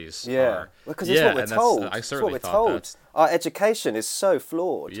charities are. Because it's what we're told. I certainly it's what we're told. Our education is so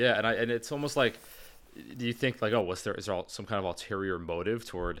flawed. Yeah, and it's almost like, do you think like, is there some kind of ulterior motive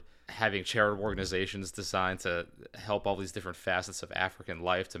toward having charitable organizations designed to help all these different facets of African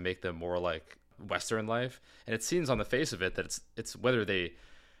life to make them more like Western life? And it seems on the face of it that it's whether they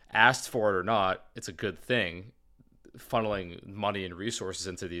asked for it or not, it's a good thing, funneling money and resources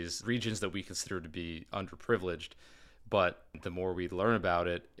into these regions that we consider to be underprivileged. But the more we learn about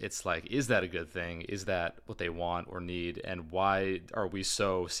it, it's like, is that a good thing? Is that what they want or need? And why are we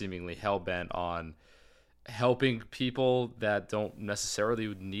so seemingly hell-bent on helping people that don't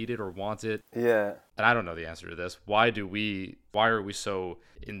necessarily need it or want it? Yeah. And I don't know the answer to this. Why are we so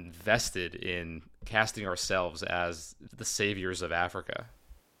invested in casting ourselves as the saviors of Africa?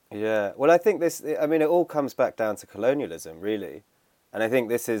 Yeah. Well, I think it all comes back down to colonialism, really. And I think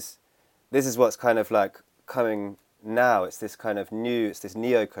this is what's kind of like coming now. It's this kind of it's this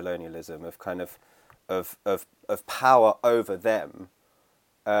neo-colonialism of kind of power over them,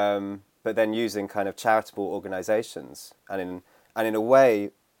 but then using kind of charitable organizations and in a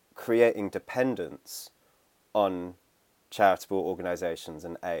way creating dependence on charitable organizations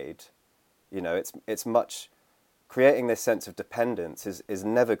and aid. You know, it's much creating this sense of dependence is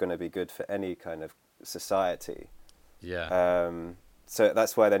never going to be good for any kind of society. Yeah. So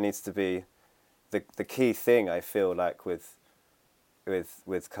that's why there needs to be the key thing, I feel like, with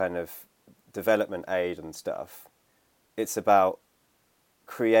kind of development aid and stuff. It's about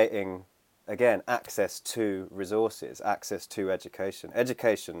creating, again, access to resources, access to education.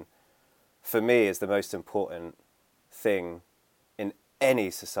 Education, for me, is the most important thing in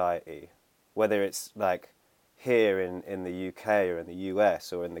any society, whether it's like here in the UK or in the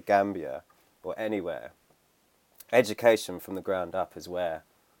US or in the Gambia or anywhere. Education from the ground up is where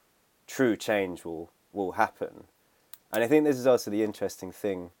true change will happen. And I think this is also the interesting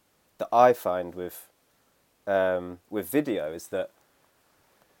thing that I find with video is that,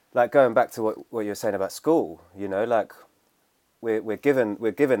 like, going back to what you were saying about school, you know, like we're given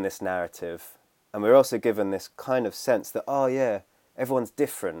this narrative, and we're also given this kind of sense that, oh yeah, everyone's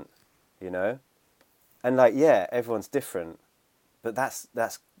different, you know, and like, yeah, everyone's different, but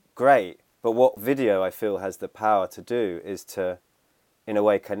that's great. But what video, I feel, has the power to do is to, in a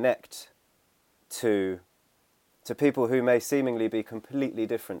way, connect to people who may seemingly be completely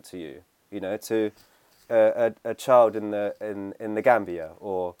different to you. You know, to a child in the Gambia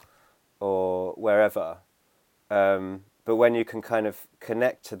or wherever. But when you can kind of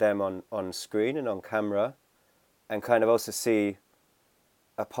connect to them on screen and on camera, and kind of also see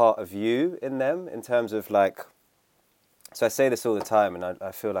a part of you in them, in terms of like. So I say this all the time, and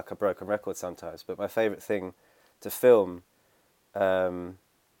I feel like a broken record sometimes, but my favourite thing to film,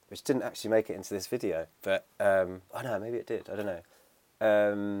 which didn't actually make it into this video, but, oh no, maybe it did, I don't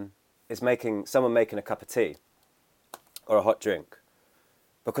know, is someone making a cup of tea or a hot drink,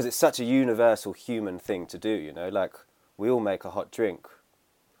 because it's such a universal human thing to do, you know, like we all make a hot drink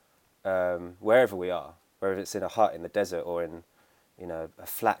wherever we are, whether it's in a hut in the desert or in, you know, a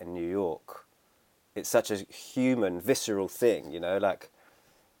flat in New York. It's such a human, visceral thing, you know, like,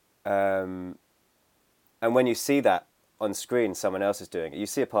 and when you see that on screen, someone else is doing it, you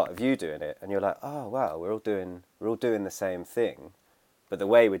see a part of you doing it, and you're like, oh wow, we're all doing the same thing, but the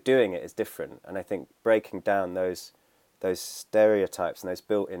way we're doing it is different. And I think breaking down those stereotypes and those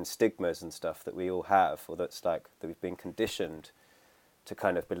built-in stigmas and stuff that we all have, or that we've been conditioned to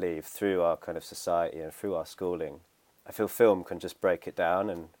kind of believe through our kind of society and through our schooling, I feel film can just break it down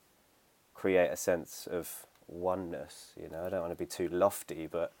and create a sense of oneness, you know. I don't want to be too lofty,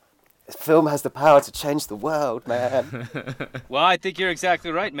 but film has the power to change the world, man. Well, I think you're exactly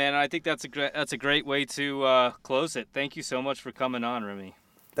right, man. I think that's a great way to close it. Thank you so much for coming on, Remy.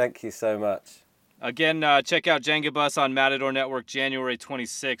 Thank you so much. Again, check out Jenga Bus on Matador Network, January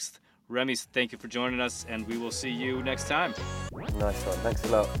 26th. Remy, thank you for joining us, and we will see you next time. Nice one. Thanks a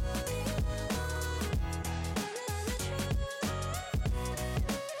lot.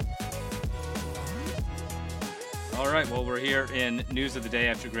 All right, well, we're here in News of the Day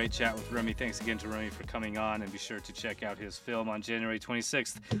after a great chat with Remy. Thanks again to Remy for coming on, and be sure to check out his film on January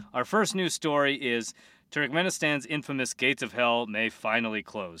 26th. Our first news story is Turkmenistan's infamous Gates of Hell may finally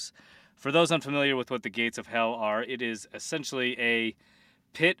close. For those unfamiliar with what the Gates of Hell are, it is essentially a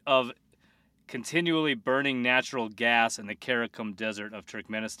pit of continually burning natural gas in the Karakum Desert of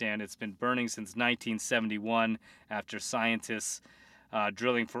Turkmenistan. It's been burning since 1971 after scientists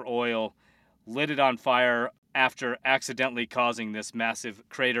drilling for oil lit it on fire after accidentally causing this massive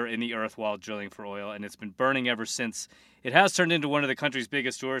crater in the earth while drilling for oil, and it's been burning ever since. It has turned into one of the country's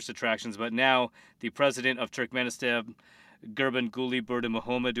biggest tourist attractions, but now the president of Turkmenistan, Gurbanguly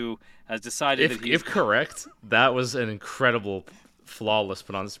Berdimuhamedow, has decided that if correct, that was an incredible, flawless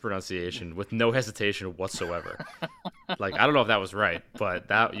pronunciation with no hesitation whatsoever. Like, I don't know if that was right, but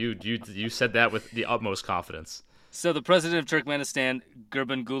that you said that with the utmost confidence. So the president of Turkmenistan,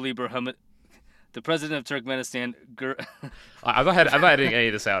 Gurbanguly Berdimuhamedow, the president of Turkmenistan... I'm not editing any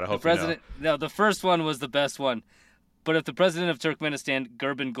of this out, I hope the president, you know. No, the first one was the best one. But if the president of Turkmenistan,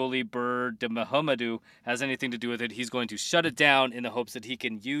 Gurbanguly Berdimuhamedow, has anything to do with it, he's going to shut it down in the hopes that he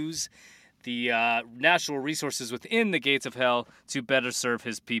can use the natural resources within the gates of hell to better serve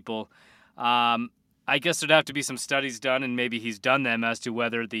his people. I guess there'd have to be some studies done, and maybe he's done them, as to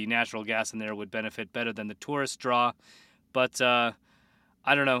whether the natural gas in there would benefit better than the tourist draw. But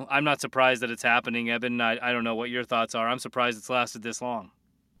I don't know. I'm not surprised that it's happening, Eben. I don't know what your thoughts are. I'm surprised it's lasted this long.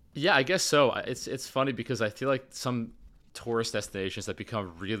 Yeah, I guess so. It's funny because I feel like some tourist destinations that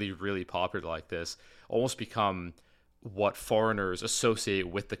become really, really popular like this almost become what foreigners associate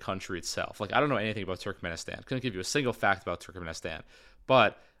with the country itself. Like, I don't know anything about Turkmenistan. Couldn't give you a single fact about Turkmenistan,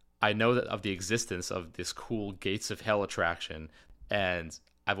 but I know that of the existence of this cool Gates of Hell attraction, and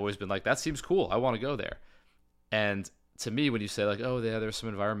I've always been like, that seems cool. I want to go there. And to me, when you say like, oh, yeah, there's some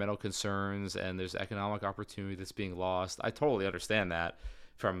environmental concerns and there's economic opportunity that's being lost, I totally understand that.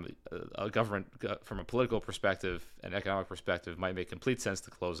 From a government, from a political perspective and economic perspective, might make complete sense to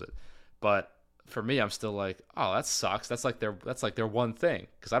close it. But for me, I'm still like, oh, that sucks. That's like their one thing,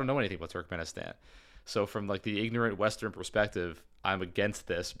 because I don't know anything about Turkmenistan. So from like the ignorant Western perspective, I'm against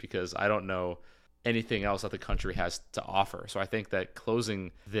this because I don't know anything else that the country has to offer. So I think that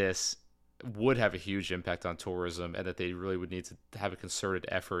closing this would have a huge impact on tourism, and that they really would need to have a concerted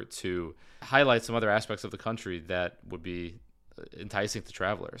effort to highlight some other aspects of the country that would be enticing to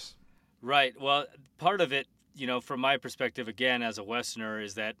travelers. Right. Well, part of it, from my perspective, again, as a Westerner,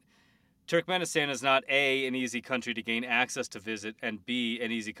 is that Turkmenistan is not A, an easy country to gain access to visit, and B,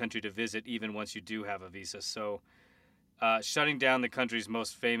 an easy country to visit even once you do have a visa. So shutting down the country's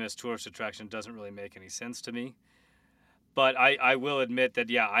most famous tourist attraction doesn't really make any sense to me. But I will admit that,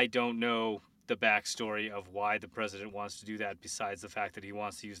 yeah, I don't know the backstory of why the president wants to do that, besides the fact that he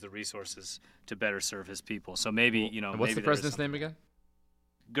wants to use the resources to better serve his people. So maybe, And what's the president's name again?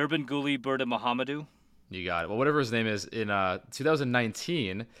 Gurbanguly Berdimuhamedow. You got it. Well, whatever his name is, in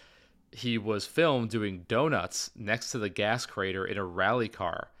 2019, he was filmed doing donuts next to the gas crater in a rally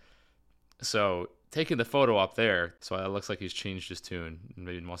car. So taking the photo up there, so it looks like he's changed his tune and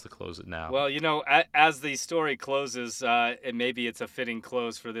maybe wants to close it now. Well, as the story closes, and maybe it's a fitting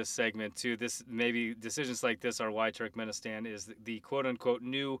close for this segment too. Maybe decisions like this are why Turkmenistan is the quote-unquote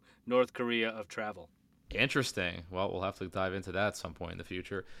new North Korea of travel. Interesting. Well, we'll have to dive into that at some point in the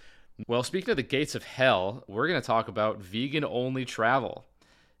future. Well, speaking of the gates of hell, we're going to talk about vegan-only travel.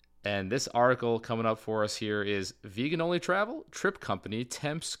 And this article coming up for us here is Vegan-Only Travel? Trip company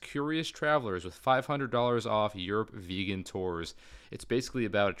tempts curious travelers with $500 off Europe vegan tours. It's basically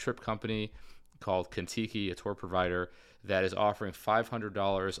about a trip company called Kentucky, a tour provider, that is offering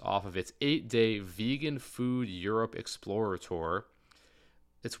 $500 off of its 8-day Vegan Food Europe Explorer Tour.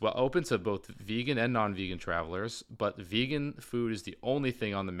 It's open to both vegan and non-vegan travelers, but vegan food is the only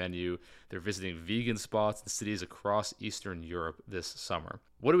thing on the menu. They're visiting vegan spots in cities across Eastern Europe this summer.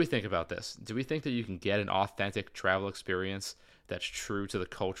 What do we think about this? Do we think that you can get an authentic travel experience that's true to the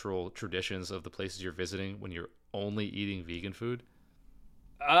cultural traditions of the places you're visiting when you're only eating vegan food?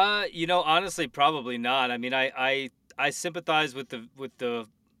 Honestly, probably not. I mean, I sympathize with the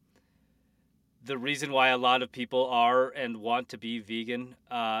reason why a lot of people are and want to be vegan.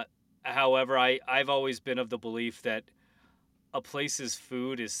 However, I've always been of the belief that a place's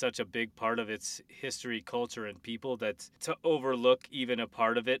food is such a big part of its history, culture, and people that to overlook even a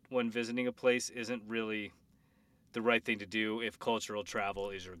part of it when visiting a place isn't really the right thing to do if cultural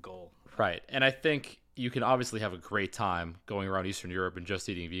travel is your goal. Right. And I think you can obviously have a great time going around Eastern Europe and just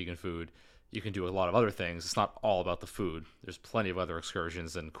eating vegan food. You can do a lot of other things. It's not all about the food. There's plenty of other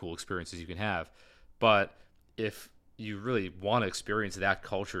excursions and cool experiences you can have. But if you really want to experience that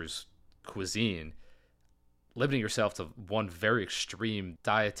culture's cuisine, limiting yourself to one very extreme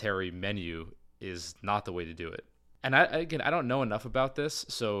dietary menu is not the way to do it. And I don't know enough about this,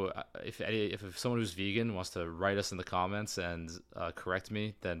 so if someone who's vegan wants to write us in the comments and correct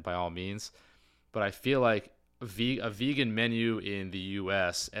me, then by all means. But I feel like a vegan menu in the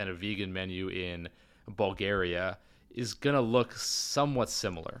U.S. and a vegan menu in Bulgaria is going to look somewhat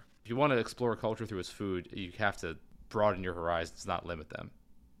similar. If you want to explore a culture through its food, you have to broaden your horizons, not limit them.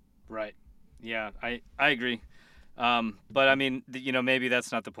 Right. Yeah, I agree. But I mean, maybe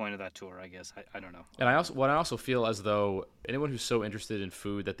that's not the point of that tour, I guess. I don't know. And I also feel as though anyone who's so interested in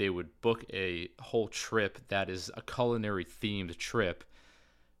food that they would book a whole trip that is a culinary themed trip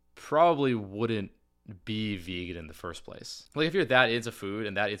probably wouldn't be vegan in the first place. Like, if you're that into food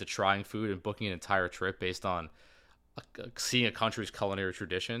and that into trying food and booking an entire trip based on seeing a country's culinary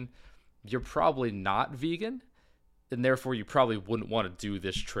tradition, you're probably not vegan, and therefore you probably wouldn't want to do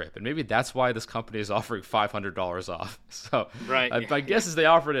this trip. And maybe that's why this company is offering $500 off. So right. my guess is they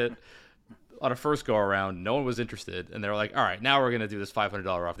offered it on a first go around, no one was interested, and they're like, all right, now we're gonna do this $500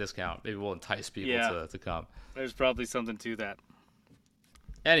 off discount. Maybe we'll entice people to come. There's probably something to that.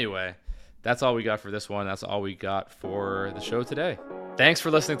 Anyway, that's all we got for this one. That's all we got for the show today. Thanks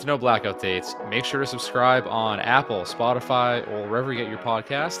for listening to No Blackout Dates. Make sure to subscribe on Apple, Spotify, or wherever you get your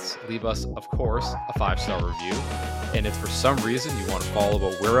podcasts. Leave us, of course, a 5-star review. And if for some reason you want to follow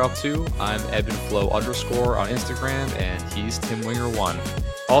what we're up to, I'm EbbenFlow_ on Instagram, and he's TimWinger1.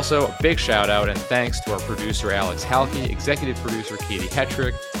 Also, a big shout out and thanks to our producer Alex Halkey, executive producer Katie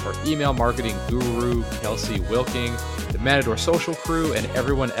Hetrick, our email marketing guru Kelsey Wilking, the Matador social crew, and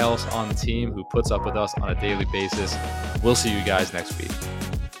everyone else on the team who puts up with us on a daily basis. We'll see you guys next week.